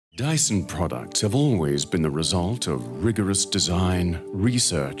Dyson products have always been the result of rigorous design,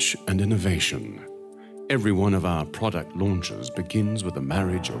 research, and innovation. Every one of our product launches begins with a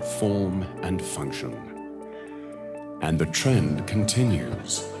marriage of form and function. And the trend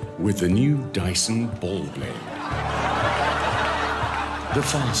continues with the new Dyson BallBlade. The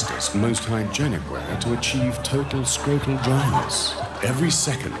fastest, most hygienic way to achieve total scrotal dryness. Every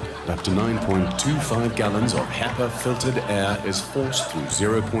second, up to 9.25 gallons of HEPA-filtered air is forced through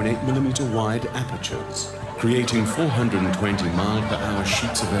 0.8mm wide apertures, creating 420 mile-per-hour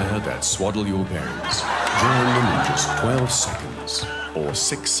sheets of air that swaddle your berries, drying them in just 12 seconds, or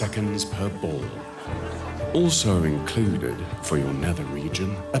 6 seconds per ball. Also included, for your nether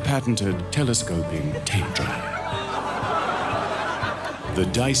region, a patented telescoping tape dryer. The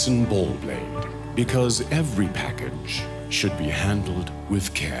Dyson BallBlade, because every package should be handled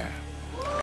with care.